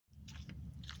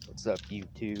What's up,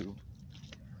 YouTube?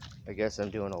 I guess I'm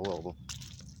doing a little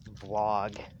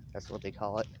vlog. That's what they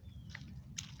call it.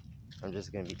 I'm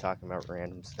just gonna be talking about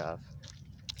random stuff.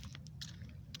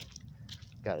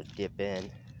 Gotta dip in.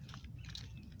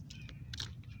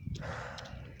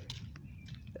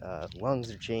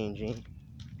 Lungs are changing.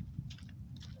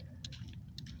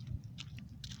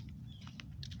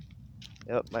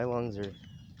 Yep, my lungs are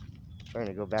trying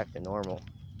to go back to normal.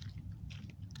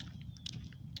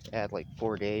 I had like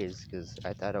 4 days because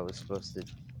I thought I was supposed to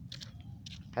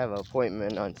have an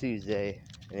appointment on Tuesday,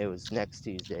 and it was next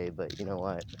Tuesday, but you know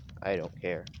what? I don't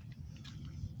care.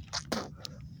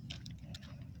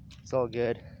 It's all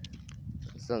good.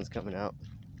 The sun's coming out.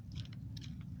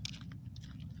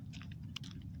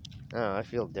 I don't know, I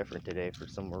feel different today for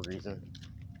some more reason.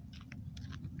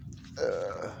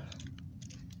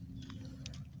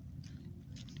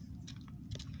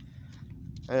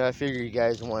 And I figure you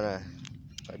guys want a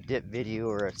dip video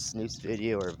or a snooze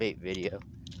video or a vape video.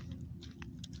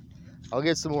 I'll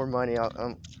get some more money.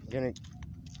 I'll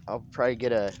probably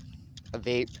get a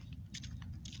vape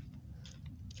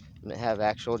and have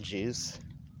actual juice,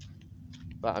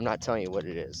 but I'm not telling you what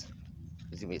it is.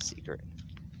 It's gonna be a secret.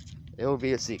 It will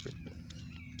be a secret,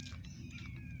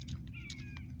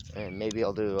 and maybe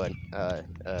I'll do a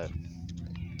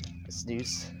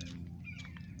snooze.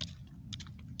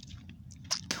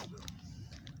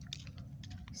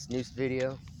 Snooze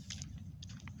video.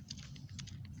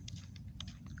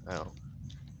 I don't know,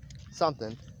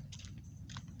 something.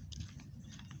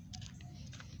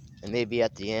 And maybe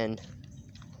at the end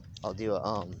I'll do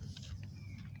a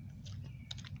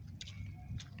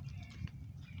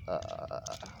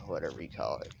whatever you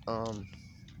call it.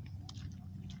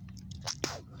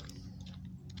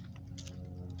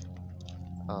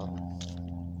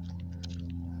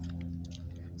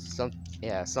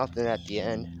 Something at the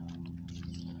end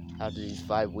after these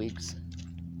 5 weeks,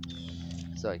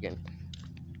 so I can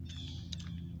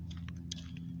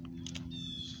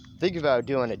think about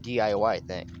doing a DIY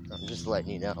thing. I'm just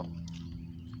letting you know,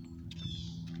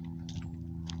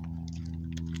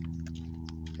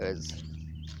 because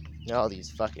you know all these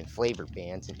fucking flavor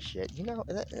bans and shit. You know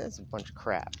that's a bunch of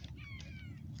crap.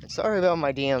 I'm sorry about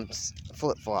my damn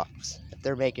flip-flops if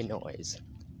they're making noise.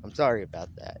 I'm sorry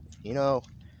about that. You know,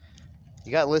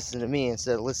 you gotta listen to me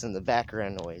instead of listening to the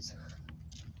background noise.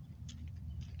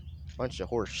 Bunch of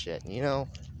horse shit. You know,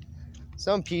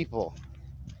 some people.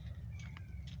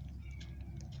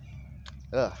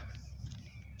 Ugh.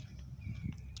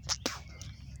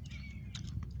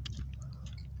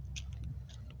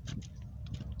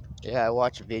 Yeah, I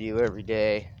watch a video every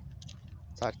day.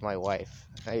 Talk to my wife.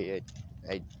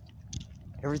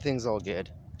 Everything's all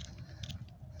good.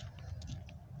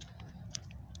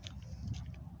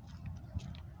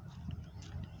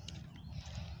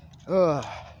 Ugh.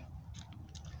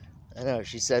 I know,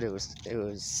 she said it was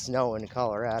snowing in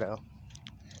Colorado.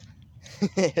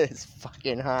 It's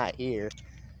fucking hot here.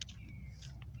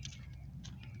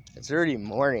 It's already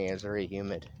morning, it's already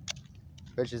humid.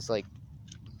 Which is like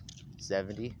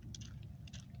 70.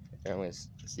 I'm gonna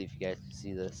see if you guys can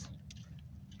see this.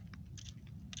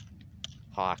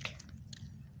 Hawk.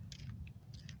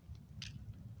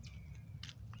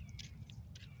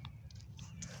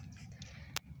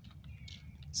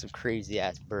 Some crazy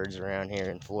ass birds around here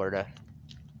in Florida.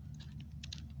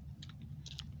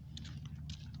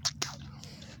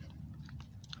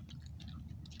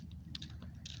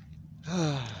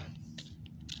 And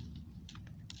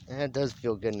it does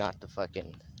feel good not to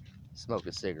fucking smoke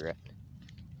a cigarette.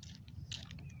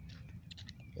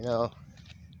 You know,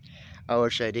 I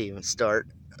wish I didn't even start.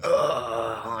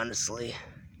 Honestly.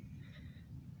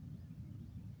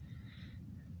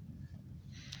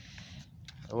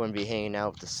 I wouldn't be hanging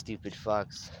out with the stupid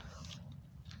fucks.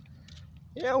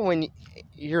 You know, when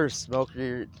you're a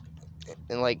smoker,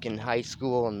 and like in high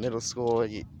school and middle school,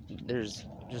 there's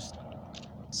just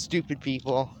stupid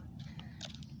people.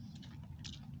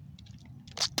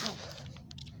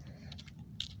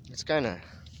 It's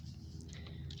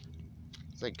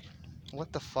like,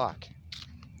 what the fuck?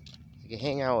 You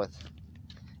hang out with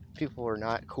people who are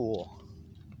not cool.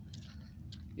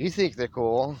 You think they're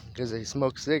cool because they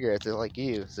smoke cigarettes, they're like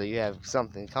you, so you have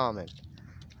something in common.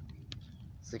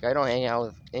 It's like, I don't hang out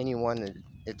with anyone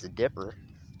that's a dipper.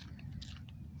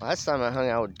 Last time I hung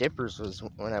out with dippers was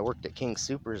when I worked at King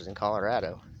Soopers in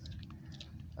Colorado.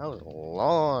 That was a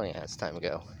long ass time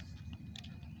ago.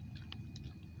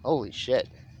 Holy shit.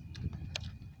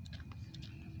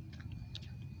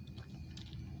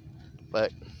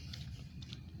 But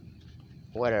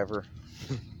whatever.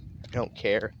 I don't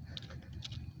care.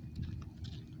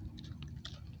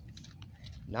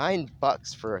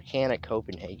 $9 for a can of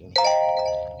Copenhagen.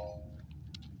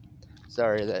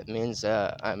 Sorry, that means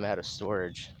I'm out of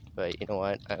storage. But you know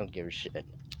what? I don't give a shit.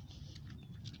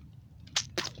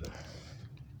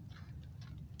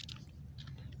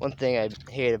 One thing I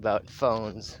hate about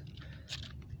phones,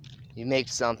 you make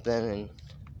something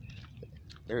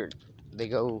and they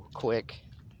go quick.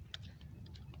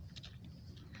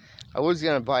 I was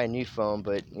gonna buy a new phone,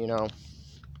 but you know,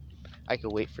 I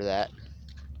could wait for that.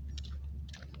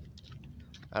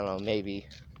 I don't know, maybe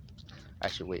I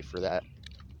should wait for that.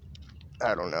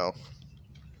 I don't know.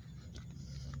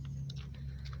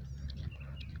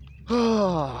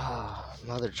 Oh,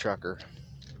 mother trucker.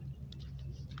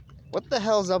 What the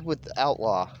hell's up with the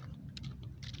Outlaw?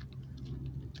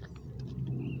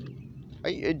 Are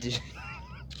you,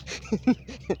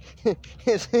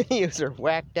 his videos are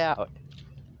whacked out.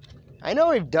 I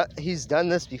know he's done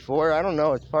this before. I don't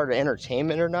know if it's part of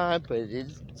entertainment or not, but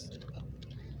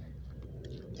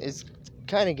it's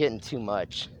kind of getting too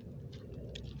much.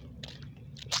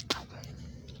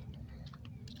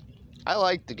 I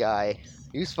like the guy.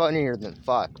 He's funnier than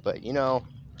fuck, but you know,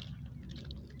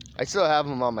 I still have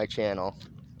him on my channel.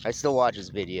 I still watch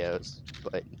his videos,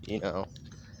 but you know,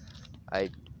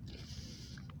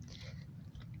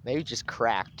 maybe just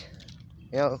cracked.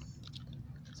 You know,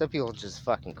 some people just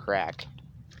fucking crack.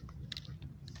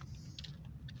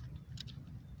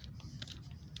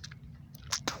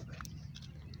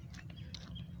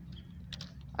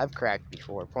 I've cracked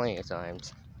before plenty of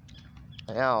times.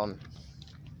 And now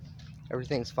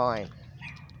everything's fine.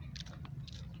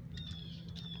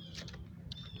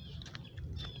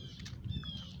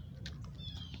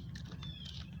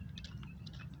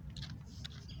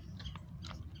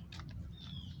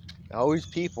 Always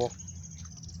people.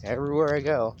 Everywhere I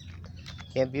go.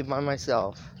 Can't be by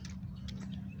myself.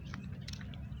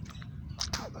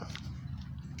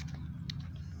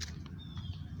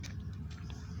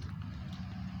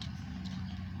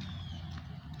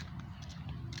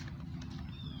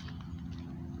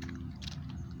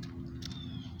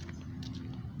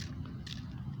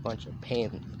 Bunch of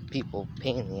people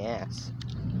pain in the ass.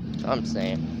 That's what I'm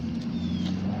saying.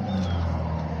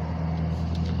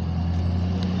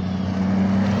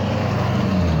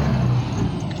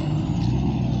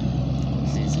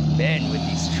 These men with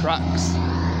these trucks.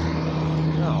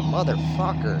 Oh,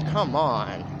 motherfucker, come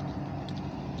on.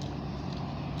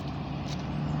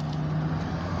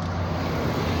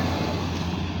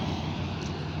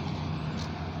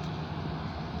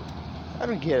 I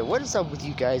don't get it. What is up with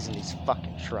you guys in these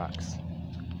fucking trucks?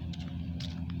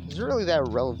 Is it really that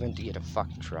relevant to get a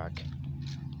fucking truck?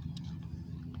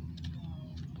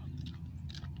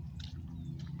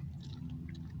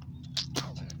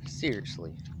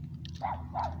 Seriously.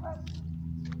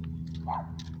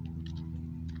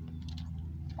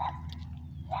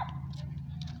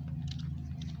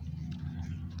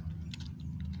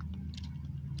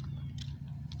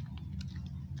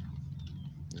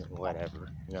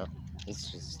 Whatever, you know,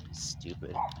 it's just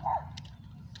stupid.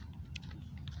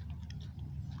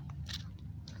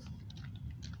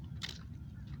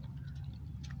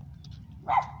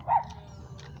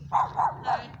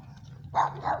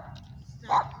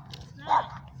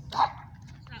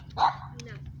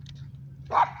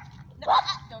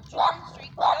 Don't you run the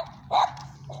street. Nope.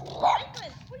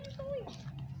 Franklin, where are you going?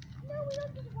 No, we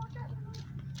don't need to walk that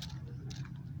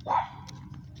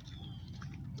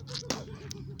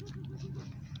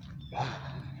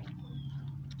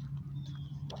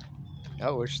I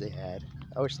wish they had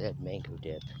mango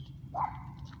dip.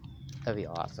 That'd be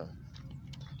awesome.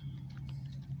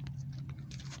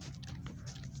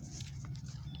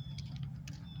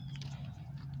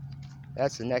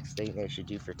 That's the next thing they should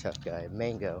do for Tough Guy.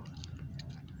 Mango.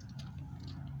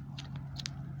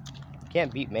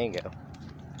 Can't beat mango.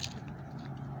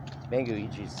 Mango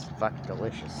usually is fucking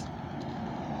delicious.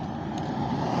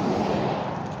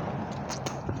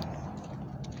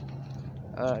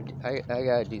 I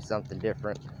gotta do something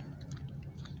different.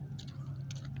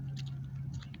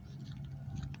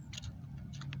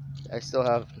 I still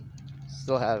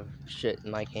have shit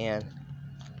in my can.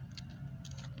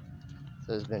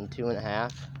 So it's been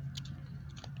 2.5,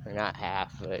 or not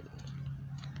half, but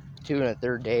 2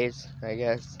 1/3 days, I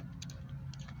guess.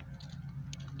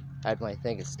 I had my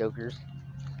thing of Stoker's.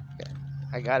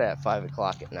 I got it at 5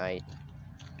 o'clock at night.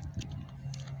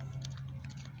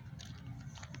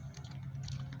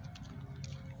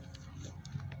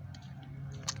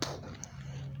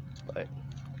 But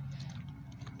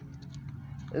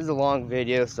this is a long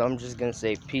video, so I'm just gonna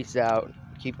say peace out.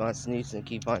 Keep on snoozing,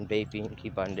 keep on vaping,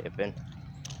 keep on dipping.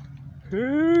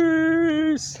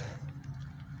 Peace!